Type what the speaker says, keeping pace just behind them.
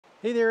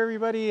Hey there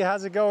everybody,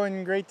 how's it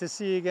going? Great to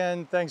see you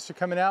again. Thanks for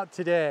coming out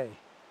today.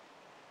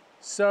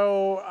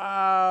 So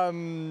I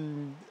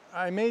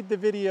made the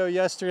video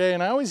yesterday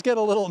and I always get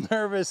a little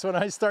nervous when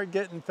I start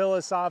getting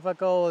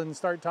philosophical and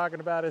start talking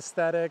about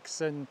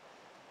aesthetics and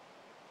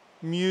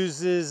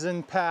muses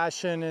and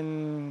passion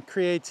and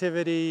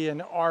creativity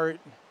and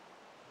art.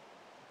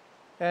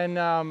 And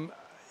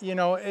you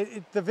know,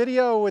 the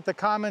video with the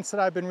comments that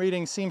I've been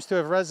reading seems to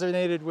have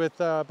resonated with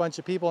a bunch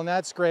of people, and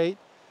that's great.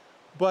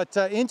 But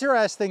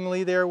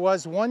interestingly, there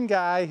was one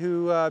guy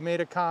who made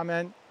a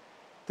comment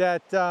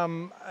that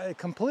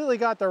completely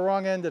got the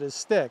wrong end of the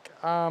stick.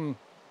 But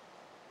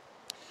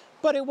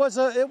it was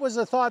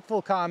a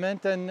thoughtful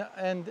comment, and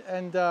you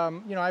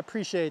know, I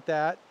appreciate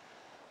that.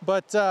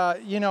 But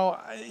you know,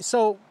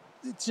 so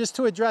just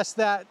to address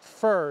that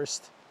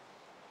first,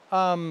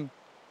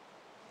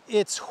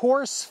 it's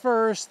horse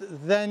first,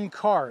 then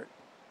cart.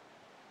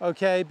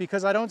 Okay,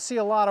 because I don't see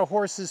a lot of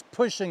horses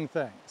pushing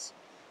things.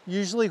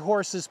 Usually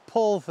horses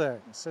pull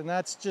things, and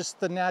that's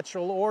just the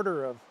natural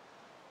order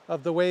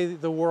of the way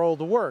the world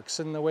works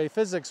and the way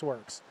physics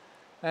works.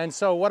 And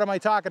so what am I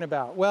talking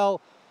about? Well,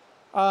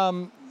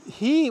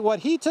 what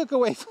he took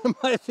away from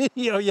my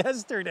video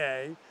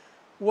yesterday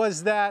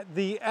was that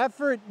the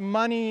effort,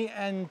 money,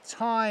 and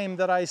time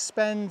that I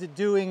spend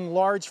doing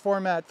large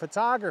format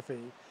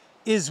photography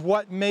is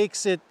what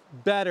makes it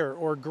better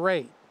or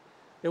great.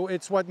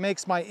 It's what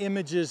makes my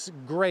images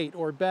great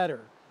or better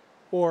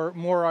or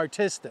more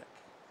artistic.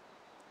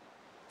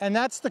 And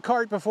that's the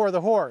cart before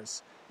the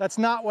horse. That's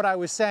not what I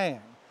was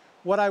saying.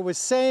 What I was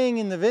saying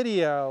in the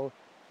video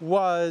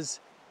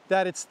was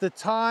that it's the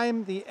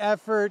time, the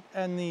effort,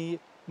 and the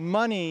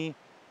money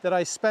that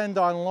I spend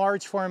on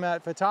large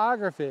format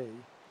photography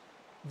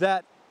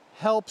that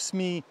helps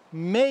me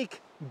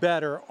make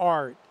better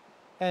art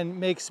and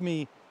makes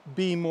me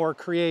be more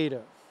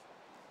creative.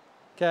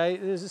 Okay,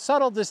 there's a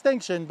subtle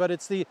distinction, but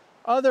it's the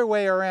other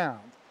way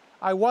around.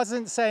 I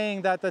wasn't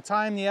saying that the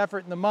time, the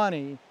effort, and the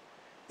money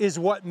is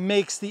what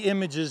makes the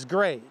images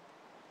great.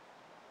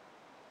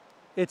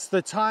 It's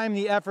the time,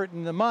 the effort,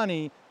 and the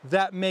money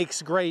that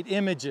makes great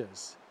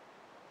images.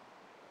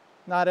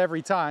 Not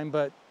every time,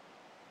 but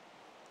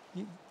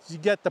you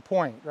get the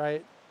point,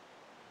 right?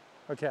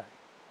 Okay.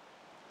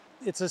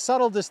 It's a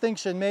subtle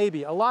distinction,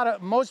 maybe.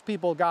 Most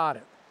people got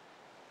it.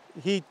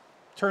 He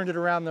turned it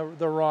around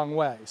the wrong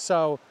way.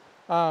 So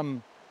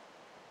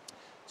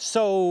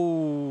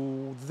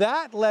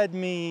that led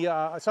me,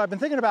 so I've been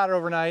thinking about it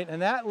overnight,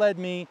 and that led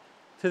me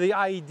to the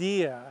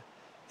idea,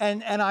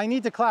 and I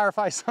need to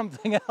clarify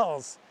something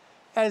else.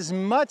 As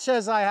much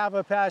as I have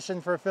a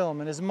passion for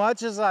film, and as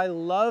much as I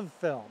love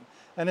film,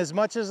 and as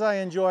much as I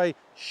enjoy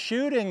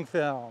shooting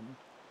film,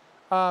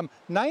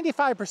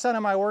 95%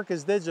 of my work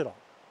is digital,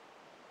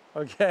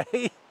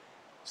 okay?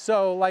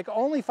 So like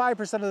only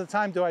 5% of the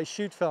time do I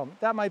shoot film.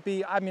 That might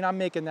be, I mean, I'm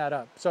making that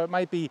up. So it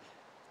might be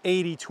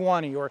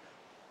 80-20, or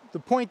the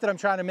point that I'm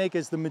trying to make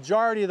is the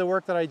majority of the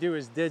work that I do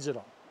is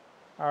digital,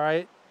 all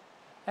right?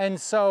 And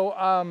so,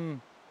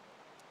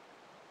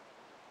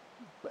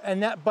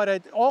 but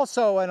it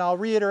also, and I'll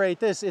reiterate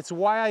this, it's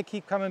why I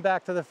keep coming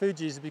back to the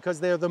Fujis,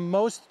 because they're the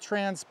most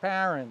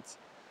transparent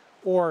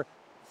or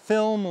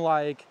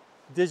film-like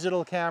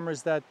digital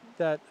cameras that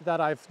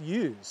I've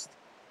used.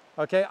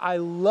 Okay, I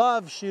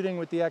love shooting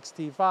with the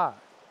X-T5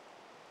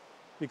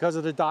 because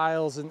of the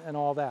dials and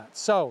all that.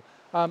 So,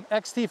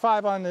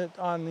 X-T5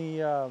 on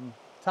the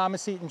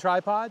Thomas Eaton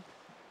tripod,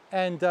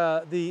 and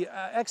the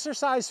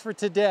exercise for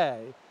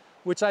today,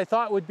 which I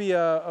thought would be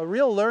a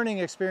real learning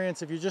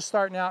experience if you're just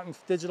starting out in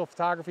digital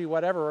photography,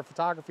 whatever, or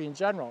photography in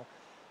general.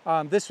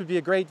 This would be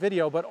a great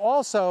video, but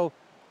also,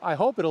 I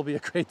hope it'll be a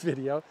great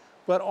video,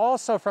 but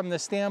also from the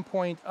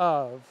standpoint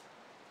of,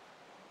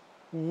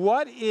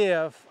 what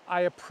if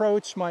I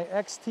approach my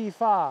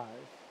X-T5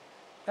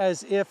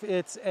 as if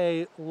it's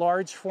a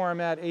large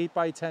format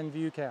 8x10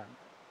 view camera?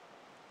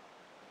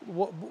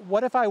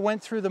 What if I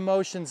went through the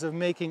motions of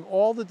making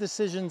all the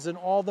decisions and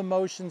all the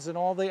motions and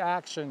all the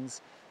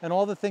actions and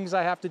all the things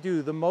I have to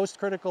do, the most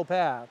critical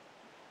path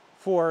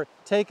for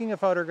taking a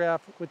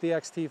photograph with the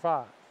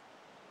X-T5?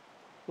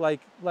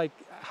 Like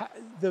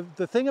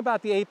the thing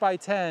about the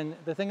 8x10,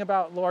 the thing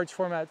about large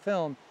format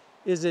film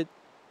is it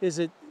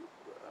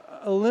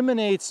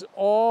eliminates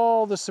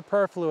all the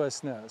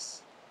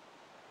superfluousness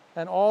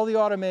and all the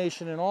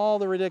automation and all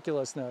the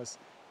ridiculousness,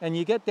 and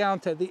you get down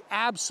to the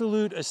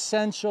absolute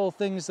essential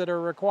things that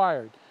are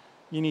required.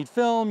 You need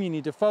film, you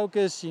need to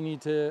focus, you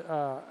need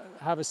to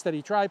have a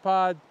steady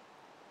tripod.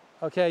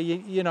 Okay,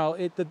 you know,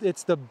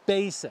 it's the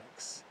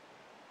basics,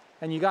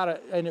 and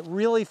and it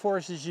really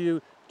forces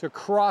you to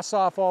cross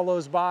off all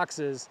those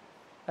boxes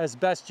as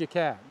best you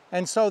can.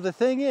 And so the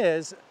thing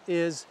is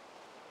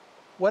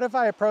what if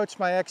I approach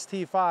my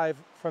X-T5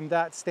 from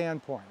that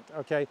standpoint?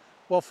 Okay,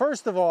 well,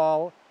 first of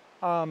all,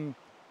 I'm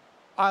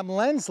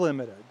lens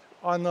limited.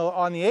 On the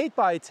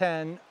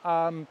 8x10,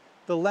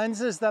 the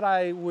lenses that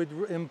I would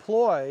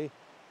employ,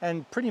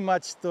 and pretty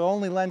much the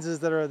only lenses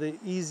that are the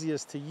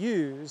easiest to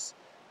use,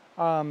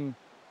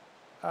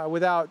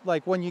 without,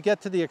 like, when you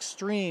get to the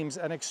extremes,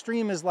 an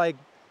extreme is like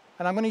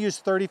and I'm going to use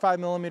 35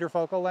 millimeter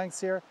focal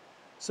lengths here.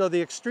 So the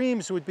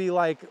extremes would be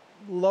like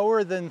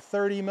lower than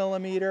 30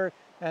 millimeter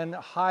and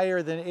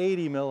higher than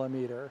 80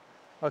 millimeter.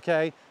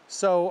 Okay,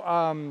 so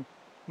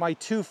my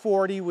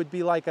 240 would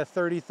be like a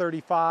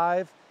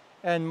 30-35,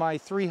 and my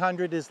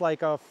 300 is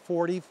like a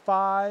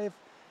 45.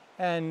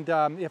 And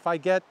when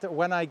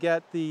I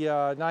get the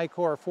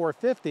Nikkor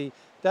 450,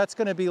 that's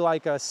going to be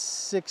like a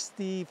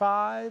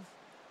 65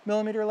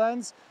 millimeter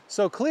lens.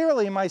 So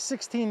clearly my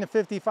 16 to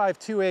 55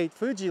 2.8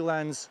 Fuji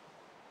lens,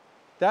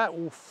 that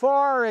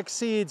far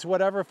exceeds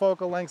whatever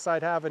focal lengths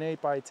I'd have in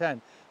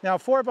 8x10. Now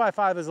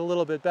 4x5 is a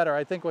little bit better.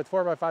 I think with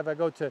 4x5 I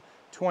go to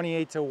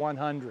 28 to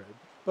 100.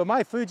 But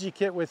my Fuji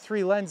kit with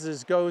 3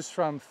 lenses goes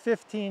from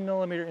 15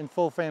 millimeter in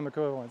full frame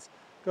equivalence,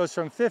 goes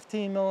from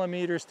 15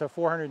 millimeters to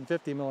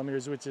 450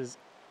 millimeters, which is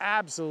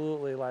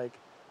absolutely like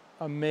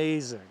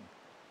amazing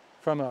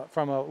from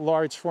a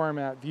large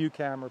format view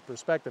camera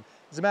perspective.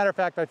 As a matter of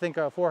fact, I think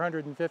a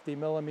 450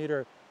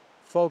 millimeter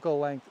focal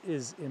length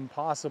is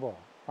impossible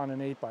on an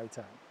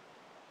 8x10.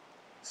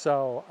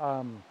 So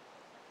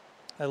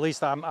at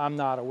least I'm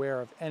not aware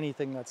of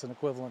anything that's an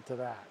equivalent to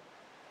that.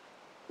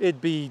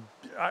 It'd be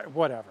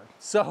whatever.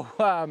 So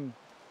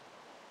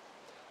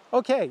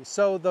okay,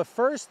 so the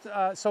first,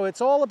 so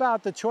it's all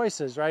about the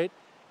choices, right?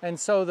 And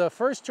so the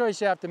first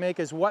choice you have to make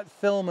is, what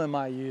film am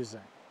I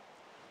using?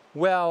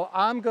 Well,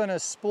 I'm going to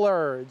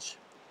splurge,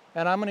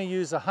 and I'm going to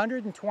use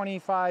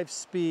 125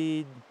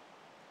 speed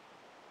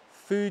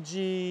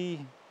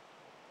Fuji.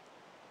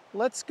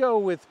 Let's go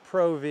with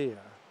Provia.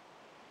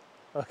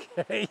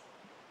 Okay,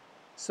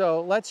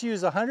 so let's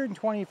use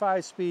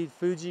 125 speed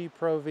Fuji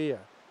Provia.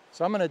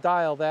 So I'm going to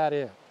dial that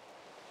in.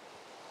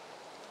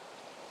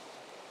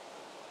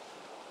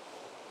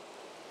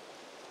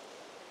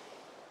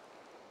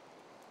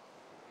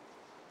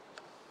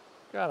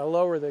 Got to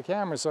lower the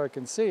camera so I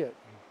can see it.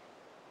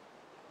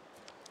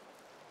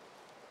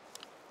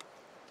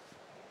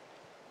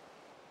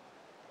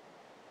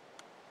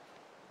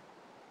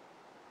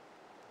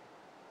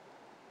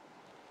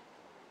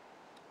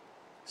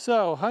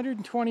 So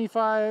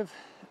 125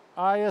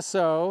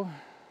 ISO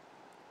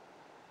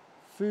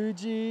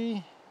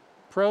Fuji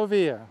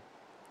Provia.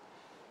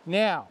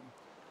 Now,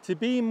 to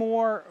be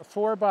more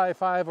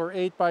 4x5 or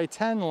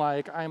 8x10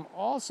 like, I'm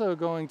also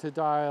going to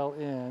dial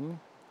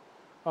in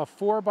a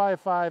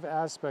 4x5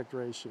 aspect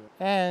ratio.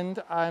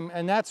 And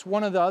that's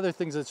one of the other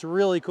things that's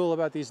really cool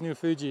about these new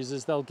Fujis,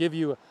 is they'll give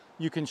you,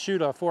 you can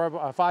shoot a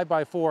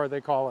 5x4,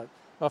 they call it,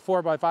 a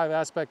 4x5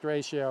 aspect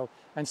ratio,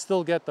 and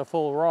still get the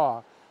full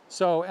RAW.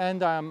 So,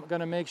 and I'm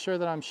gonna make sure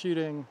that I'm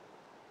shooting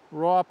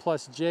RAW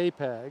plus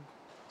JPEG.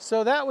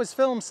 So that was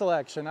film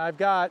selection. I've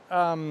got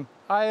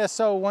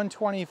ISO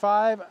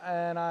 125,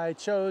 and I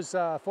chose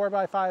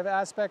 4x5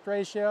 aspect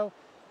ratio,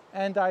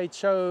 and I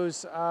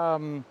chose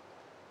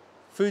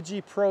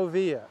Fuji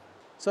Provia.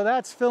 So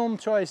that's film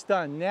choice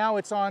done. Now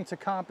it's on to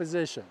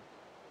composition.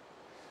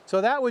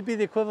 So that would be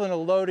the equivalent of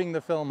loading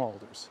the film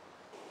holders.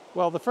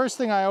 Well, the first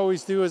thing I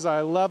always do is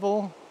I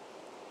level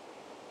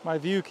my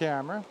view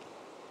camera.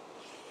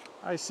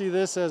 I see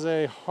this as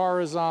a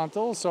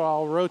horizontal, so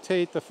I'll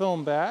rotate the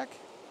film back.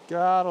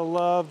 Gotta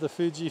love the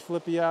Fuji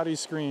flippy outy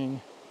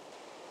screen.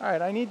 All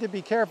right, I need to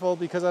be careful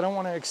because I don't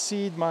want to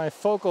exceed my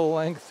focal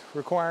length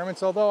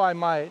requirements, although I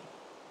might.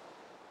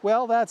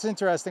 Well, that's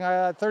interesting. I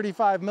had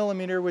 35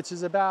 millimeter, which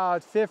is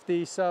about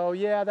 50, so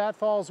yeah, that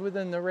falls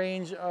within the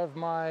range of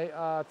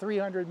my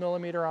 300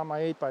 millimeter on my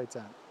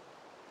 8x10.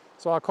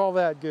 So I'll call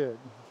that good.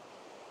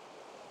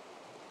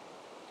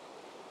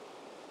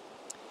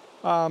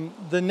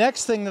 The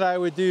next thing that I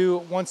would do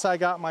once I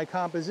got my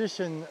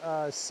composition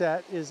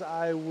set is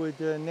I would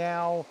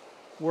now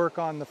work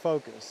on the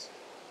focus.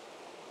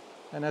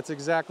 And that's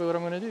exactly what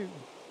I'm going to do.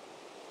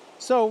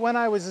 So when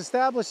I was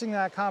establishing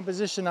that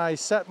composition, I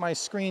set my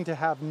screen to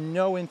have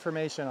no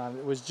information on it.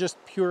 It was just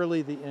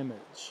purely the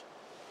image.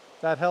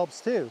 That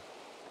helps too.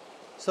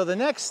 So the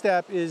next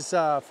step is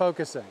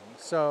focusing.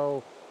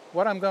 So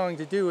what I'm going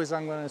to do is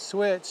I'm going to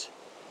switch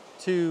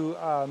to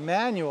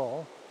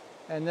manual,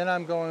 and then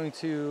I'm going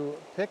to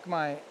pick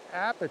my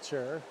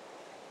aperture,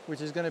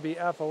 which is going to be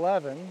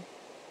f11.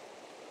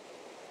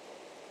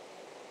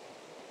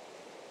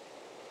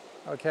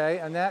 Okay,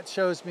 and that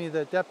shows me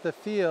the depth of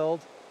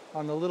field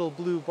on the little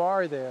blue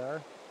bar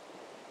there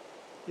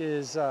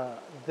is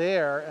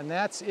there, and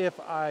that's if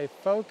I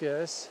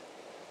focus.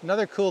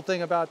 Another cool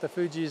thing about the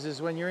Fujis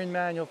is when you're in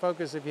manual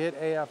focus, if you hit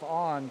AF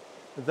on,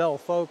 they'll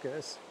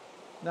focus.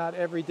 Not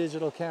every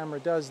digital camera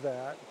does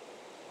that.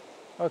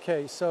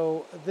 Okay,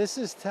 so this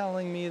is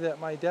telling me that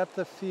my depth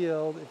of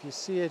field, if you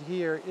see it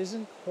here,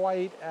 isn't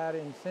quite at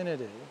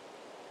infinity.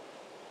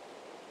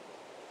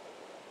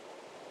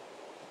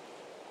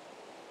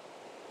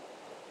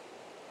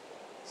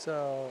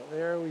 So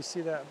there we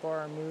see that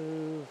bar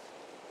move.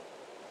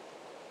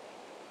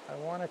 I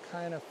want to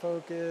kind of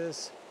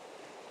focus.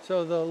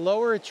 So the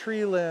lower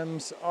tree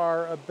limbs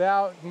are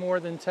about more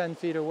than 10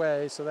 feet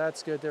away, so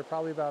that's good. They're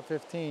probably about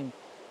 15.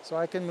 So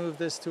I can move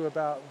this to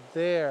about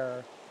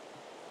there,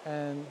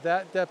 and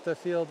that depth of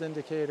field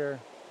indicator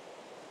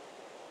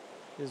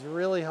is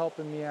really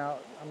helping me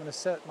out. I'm going to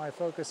set my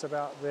focus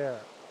about there.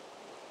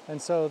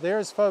 And so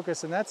there's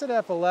focus, and that's at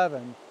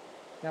f11.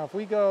 Now if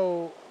we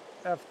go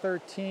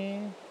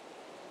f13,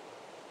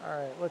 all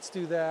right, let's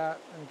do that,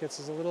 and it gets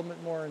us a little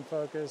bit more in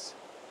focus.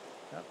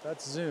 Yep,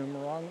 that's zoom,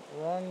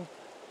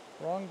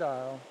 wrong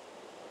dial.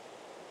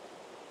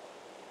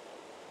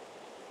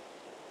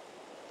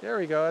 There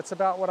we go, that's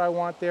about what I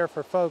want there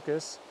for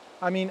focus.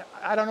 I mean,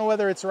 I don't know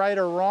whether it's right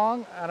or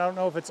wrong. I don't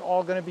know if it's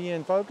all gonna be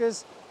in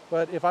focus,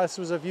 but if this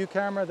was a view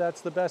camera,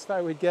 that's the best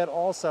I would get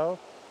also.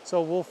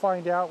 So we'll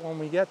find out when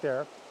we get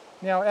there.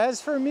 Now,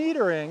 as for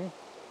metering,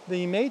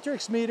 the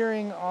matrix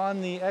metering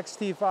on the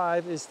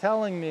X-T5 is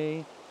telling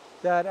me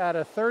that at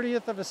a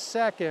 30th of a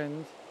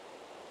second,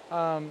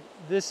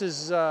 this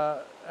is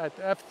at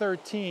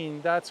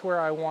f13, that's where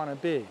I wanna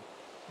be.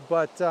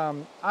 But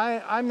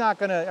I'm not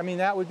gonna, I mean,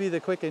 that would be the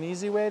quick and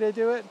easy way to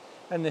do it.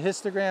 And the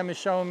histogram is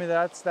showing me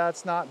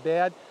that's not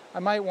bad. I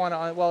might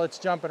wanna, well, it's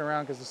jumping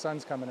around because the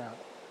sun's coming out.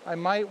 I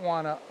might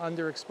wanna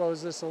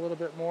underexpose this a little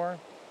bit more.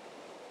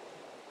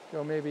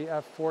 Go maybe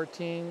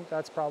f14,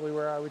 that's probably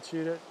where I would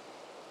shoot it.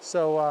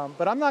 So,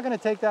 but I'm not gonna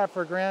take that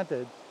for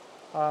granted.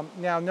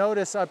 Now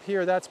notice up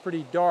here, that's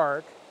pretty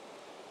dark.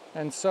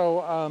 And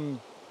so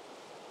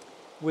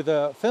with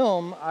a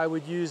film, I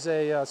would use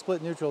a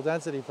split neutral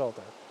density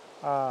filter.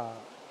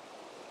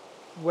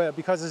 Well,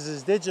 because this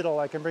is digital,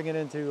 I can bring it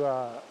into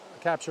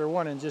Capture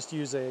One and just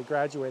use a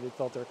graduated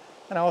filter.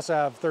 And I also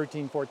have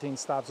 13, 14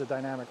 stops of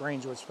dynamic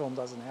range, which film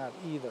doesn't have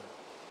either.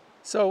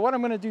 So what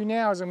I'm gonna do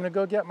now is I'm gonna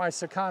go get my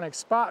Sekonic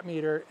spot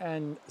meter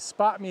and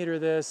spot meter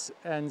this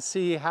and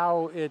see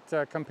how it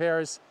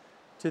compares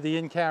to the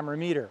in-camera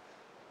meter.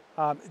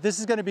 This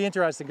is gonna be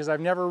interesting because I've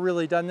never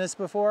really done this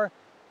before.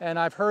 And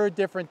I've heard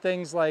different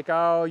things like,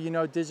 oh, you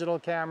know, digital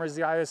cameras,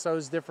 the ISO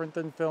is different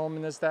than film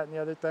and this, that, and the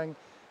other thing.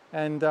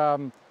 And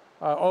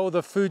oh,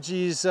 the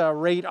Fuji's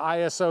rate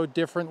ISO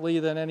differently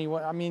than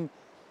anyone. I mean,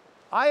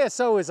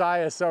 ISO is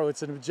ISO,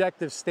 it's an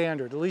objective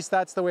standard. At least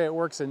that's the way it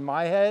works in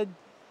my head.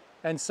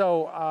 And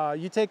so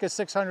you take a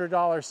 $600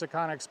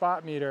 Sekonic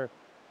spot meter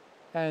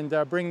and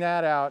bring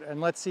that out,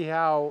 and let's see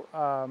how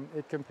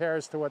it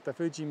compares to what the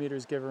Fuji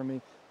meter's giving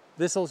me.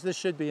 This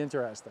should be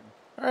interesting.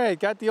 All right,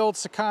 got the old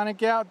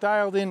Sekonic out,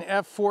 dialed in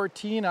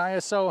f14,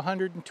 ISO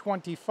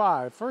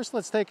 125. First,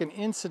 let's take an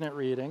incident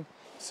reading.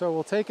 So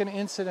we'll take an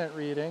incident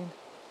reading.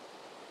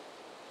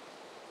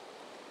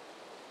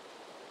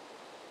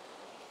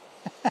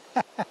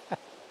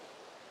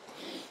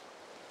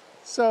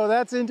 So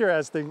that's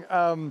interesting.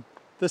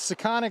 The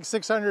Sekonic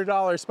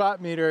 $600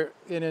 spot meter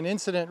in an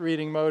incident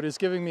reading mode is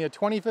giving me a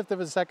 25th of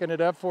a second at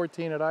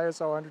f14 at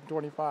ISO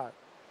 125.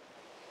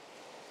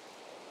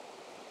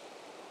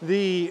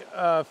 The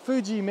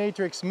Fuji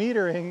matrix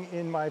metering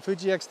in my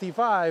Fuji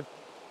X-T5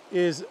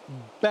 is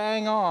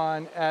bang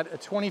on at a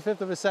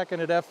 25th of a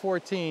second at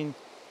f14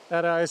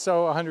 at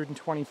ISO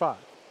 125.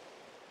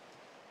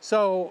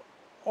 So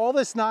all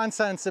this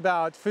nonsense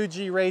about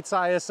Fuji rates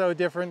ISO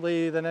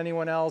differently than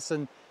anyone else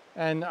and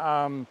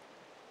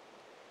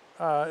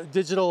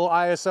digital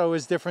ISO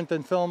is different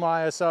than film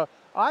ISO.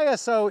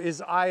 ISO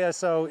is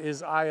ISO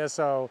is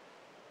ISO.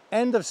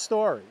 End of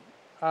story.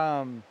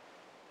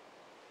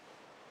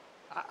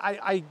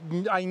 I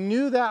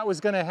knew that was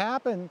going to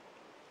happen,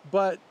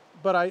 but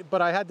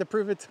I had to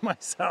prove it to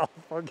myself,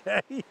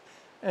 okay?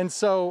 And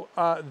so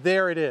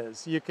there it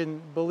is. You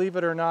can believe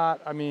it or not.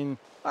 I mean,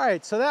 all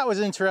right, so that was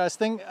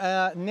interesting.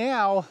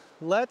 Now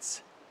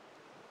let's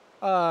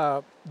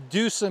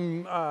do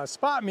some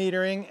spot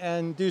metering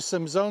and do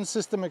some zone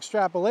system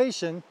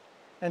extrapolation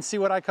and see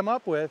what I come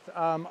up with.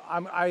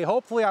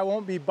 Hopefully I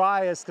won't be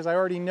biased because I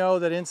already know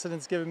that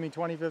incident's giving me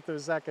 25th of a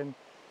second,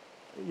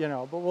 you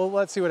know, but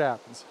let's see what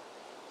happens.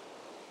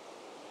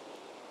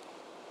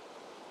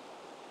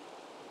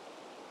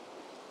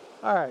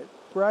 All right,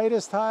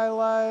 brightest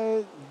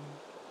highlight.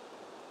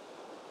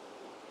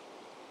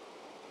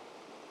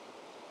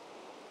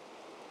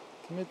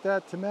 Commit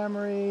that to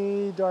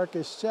memory.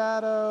 Darkest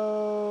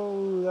shadow.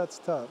 Ooh, that's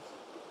tough.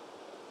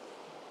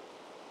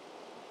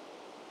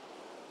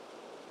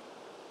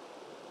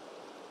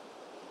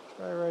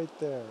 Try right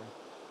there.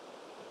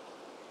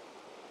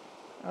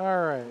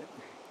 All right.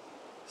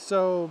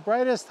 So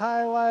brightest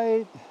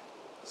highlight.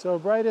 So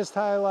brightest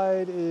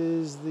highlight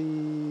is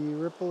the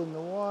ripple in the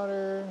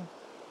water.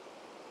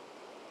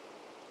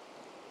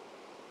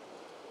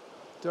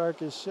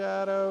 Darkest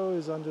shadow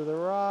is under the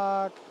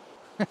rock.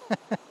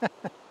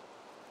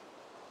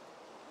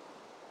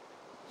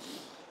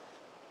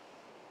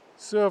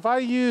 So if I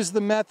use the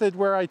method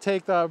where I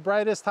take the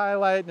brightest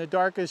highlight and the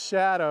darkest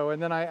shadow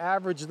and then I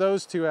average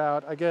those two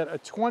out, I get a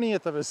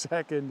 20th of a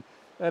second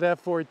at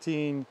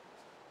f14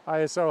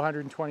 ISO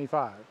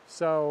 125.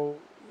 So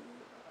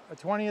a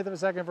 20th of a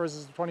second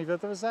versus a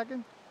 25th of a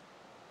second?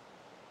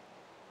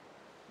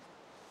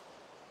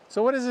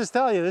 So what does this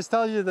tell you? This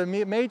tells you the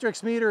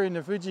matrix meter in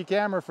the Fuji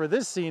camera for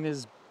this scene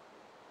is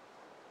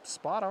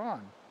spot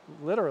on,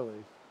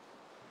 literally.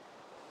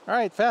 All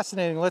right,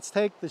 fascinating. Let's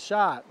take the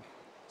shot.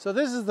 So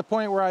this is the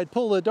point where I'd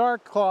pull the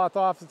dark cloth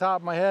off the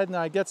top of my head and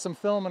I'd get some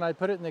film and I'd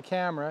put it in the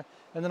camera.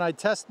 and then I'd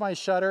test my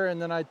shutter,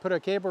 and then I'd put a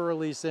cable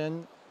release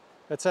in,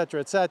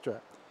 etc.,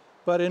 etc.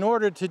 But in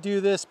order to do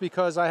this,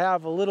 because I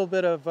have a little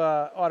bit of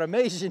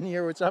automation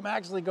here, which I'm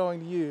actually going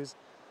to use,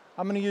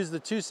 I'm going to use the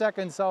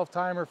 2-second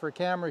self-timer for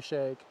camera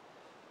shake,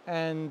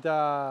 and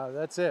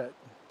that's it.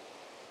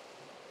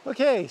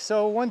 Okay,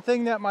 so one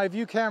thing that my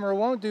view camera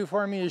won't do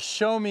for me is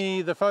show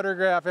me the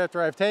photograph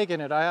after I've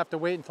taken it. I have to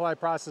wait until I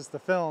process the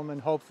film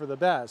and hope for the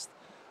best.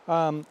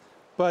 One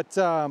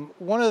of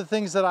the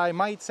things that I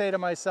might say to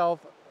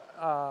myself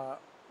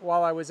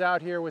while I was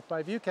out here with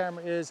my view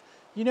camera is,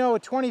 you know, a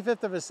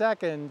 25th of a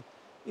second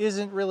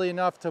isn't really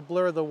enough to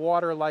blur the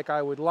water like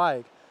I would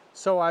like.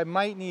 So I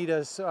might need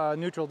a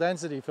neutral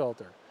density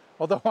filter.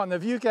 Although on the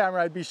view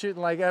camera, I'd be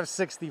shooting like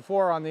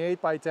f64 on the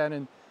 8x10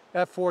 and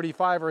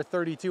f45 or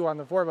 32 on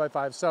the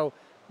 4x5. So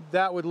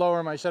that would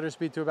lower my shutter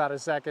speed to about a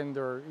second,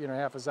 or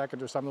half a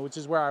second or something, which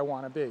is where I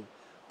want to be.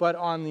 But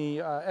on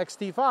the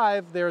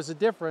X-T5, there's a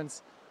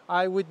difference.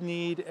 I would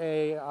need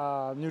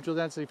a neutral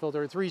density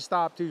filter. A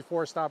 3-stop,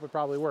 4-stop would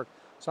probably work.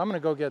 So I'm going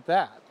to go get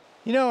that.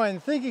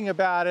 And thinking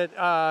about it,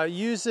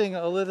 using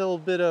a little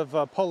bit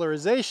of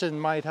polarization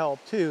might help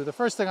too. The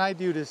first thing I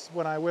do is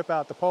when I whip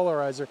out the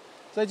polarizer,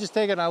 so I just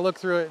take it and I look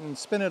through it and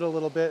spin it a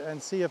little bit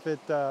and see if it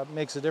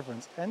makes a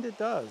difference. And it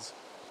does.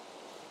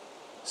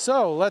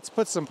 So let's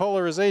put some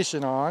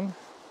polarization on.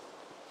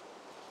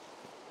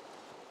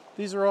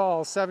 These are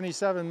all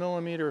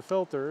 77mm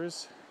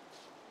filters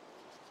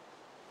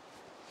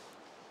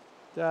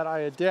that I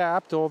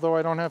adapt, although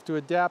I don't have to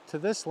adapt to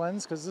this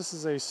lens because this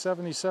is a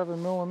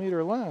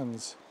 77mm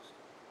lens.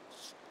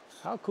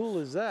 How cool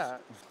is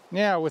that?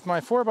 Now with my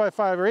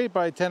 4x5 or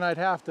 8x10, I'd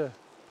have to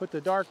put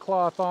the dark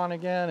cloth on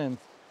again and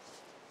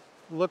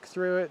look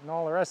through it and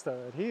all the rest of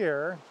it.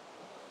 Here,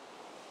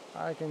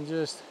 I can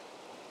just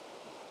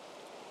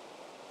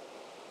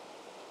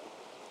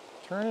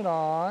turn it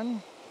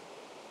on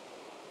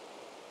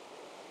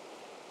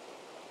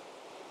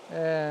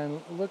and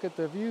look at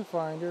the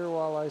viewfinder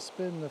while I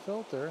spin the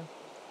filter.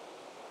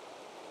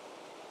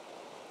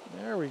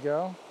 There we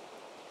go.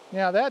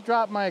 Now that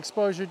dropped my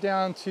exposure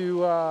down to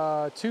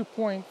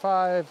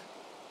 2.5,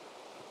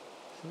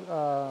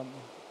 a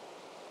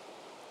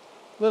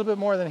little bit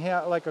more than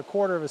half, like a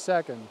quarter of a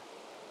second.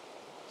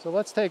 So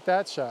let's take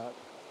that shot.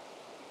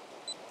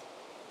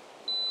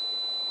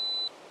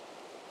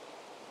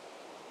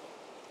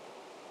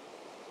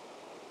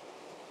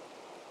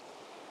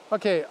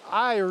 Okay,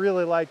 I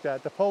really like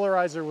that. The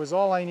polarizer was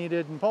all I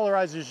needed, and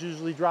polarizers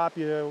usually drop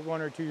you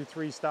 1 or 2,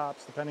 3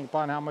 stops, depending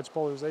upon how much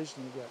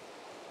polarization you get.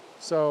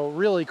 So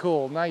really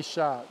cool, nice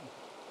shot.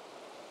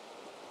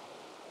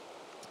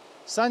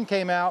 Sun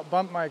came out,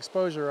 bumped my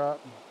exposure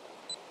up.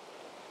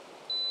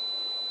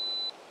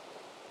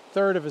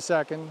 1/3 of a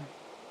second.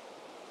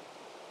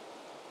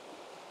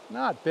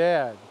 Not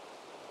bad.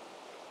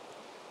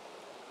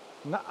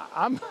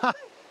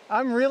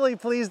 I'm really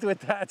pleased with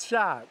that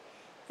shot.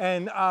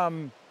 And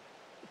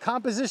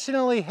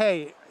compositionally,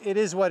 hey, it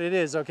is what it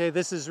is. Okay,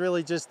 this is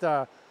really just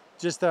a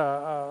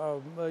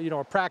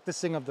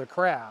practicing of the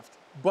craft.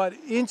 But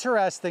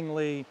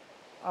interestingly,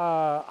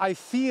 I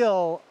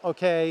feel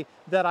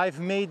that I've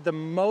made the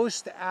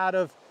most out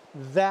of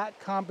that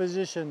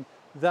composition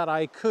that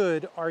I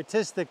could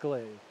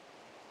artistically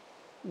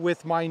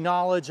with my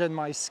knowledge and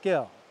my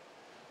skill.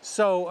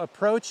 So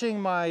approaching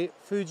my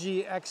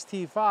Fuji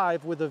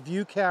X-T5 with a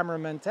view camera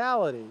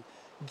mentality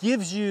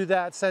gives you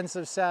that sense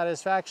of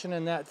satisfaction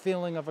and that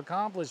feeling of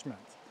accomplishment.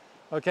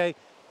 Okay,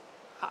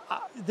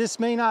 this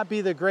may not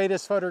be the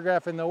greatest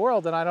photograph in the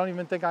world, and I don't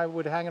even think I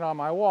would hang it on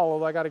my wall,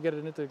 although I got to get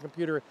it into the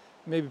computer,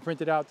 maybe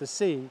print it out to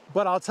see.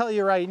 But I'll tell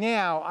you right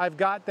now, I've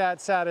got that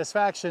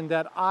satisfaction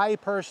that I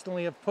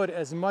personally have put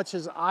as much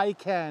as I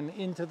can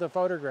into the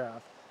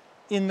photograph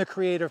in the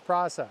creative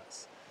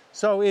process.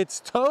 So it's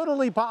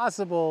totally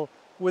possible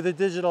with a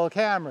digital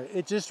camera.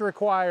 It just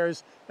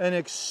requires an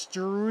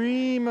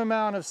extreme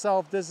amount of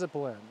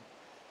self-discipline.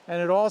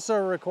 And it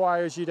also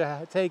requires you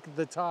to take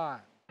the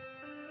time.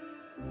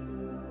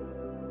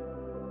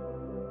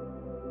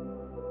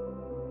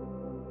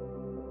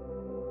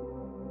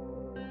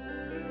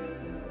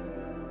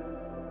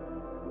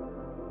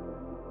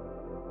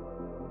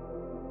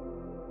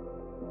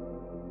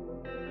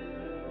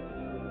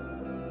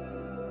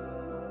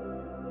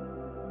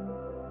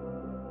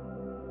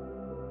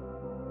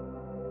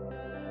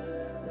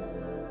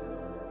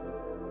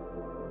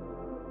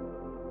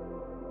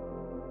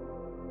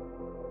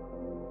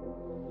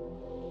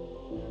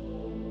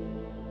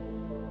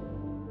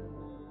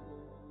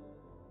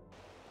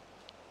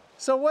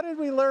 So what did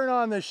we learn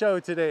on the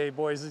show today,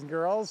 boys and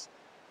girls?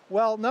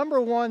 Well,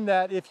 number one,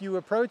 that if you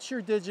approach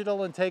your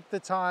digital and take the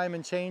time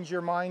and change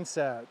your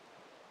mindset,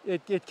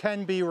 it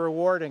can be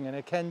rewarding and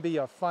it can be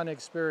a fun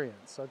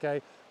experience,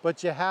 okay?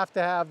 But you have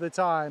to have the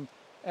time.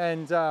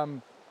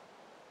 And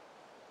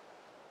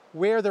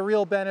where the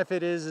real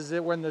benefit is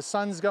that when the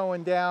sun's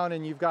going down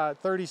and you've got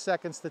 30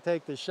 seconds to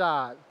take the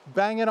shot,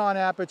 bang it on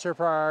aperture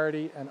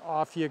priority and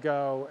off you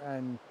go.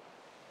 And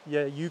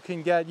yeah, you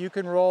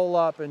can roll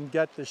up and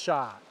get the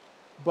shot.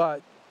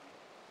 But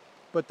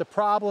But the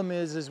problem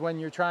is when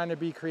you're trying to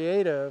be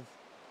creative,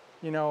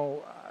 you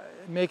know,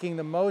 making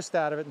the most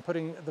out of it and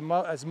putting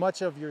as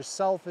much of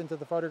yourself into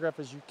the photograph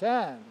as you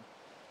can,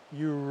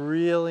 you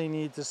really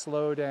need to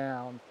slow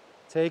down,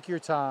 take your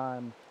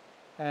time,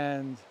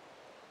 and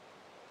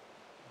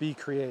be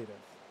creative,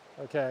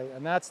 okay?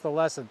 And that's the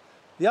lesson.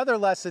 The other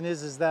lesson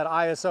is that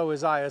ISO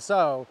is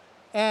ISO,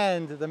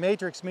 and the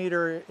matrix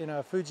meter in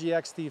a Fuji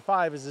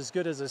X-T5 is as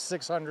good as a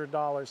 $600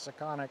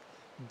 Sekonic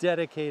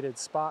dedicated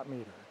spot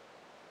meter.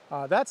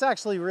 That's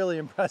actually really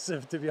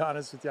impressive, to be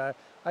honest with you.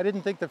 I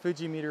didn't think the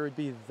Fuji meter would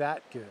be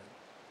that good,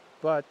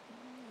 but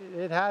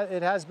it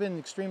has been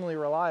extremely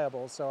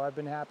reliable, so I've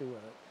been happy with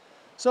it.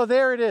 So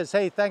there it is.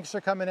 Hey, thanks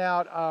for coming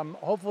out.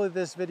 Hopefully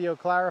this video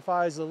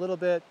clarifies a little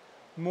bit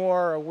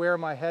more where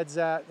my head's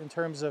at in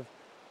terms of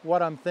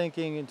what I'm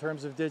thinking in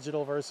terms of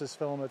digital versus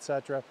film,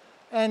 etc.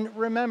 And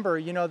remember,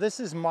 you know, this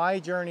is my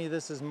journey,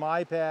 this is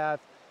my path.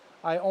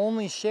 I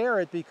only share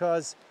it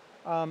because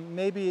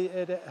maybe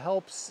it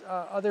helps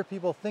other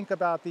people think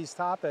about these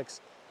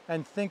topics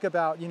and think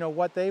about, you know,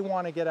 what they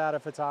want to get out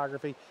of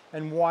photography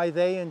and why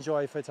they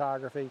enjoy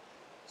photography.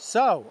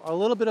 So, a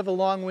little bit of a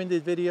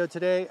long-winded video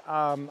today.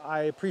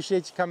 I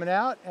appreciate you coming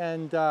out,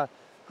 and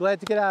glad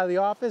to get out of the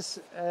office,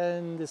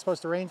 and it's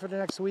supposed to rain for the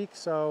next week,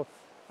 so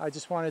I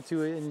just wanted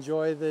to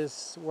enjoy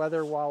this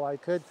weather while I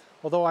could.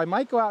 Although I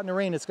might go out in the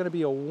rain, it's going to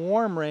be a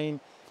warm rain.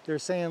 They're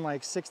saying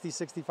like 60,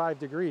 65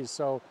 degrees,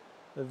 so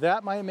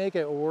that might make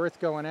it worth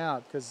going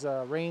out, because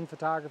rain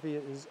photography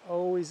is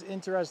always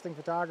interesting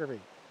photography,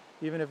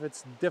 even if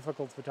it's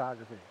difficult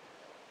photography.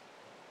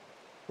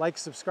 Like,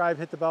 subscribe,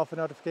 hit the bell for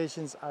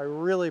notifications. I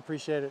really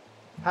appreciate it.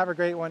 Have a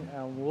great one,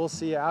 and we'll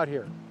see you out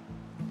here.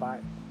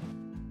 Bye.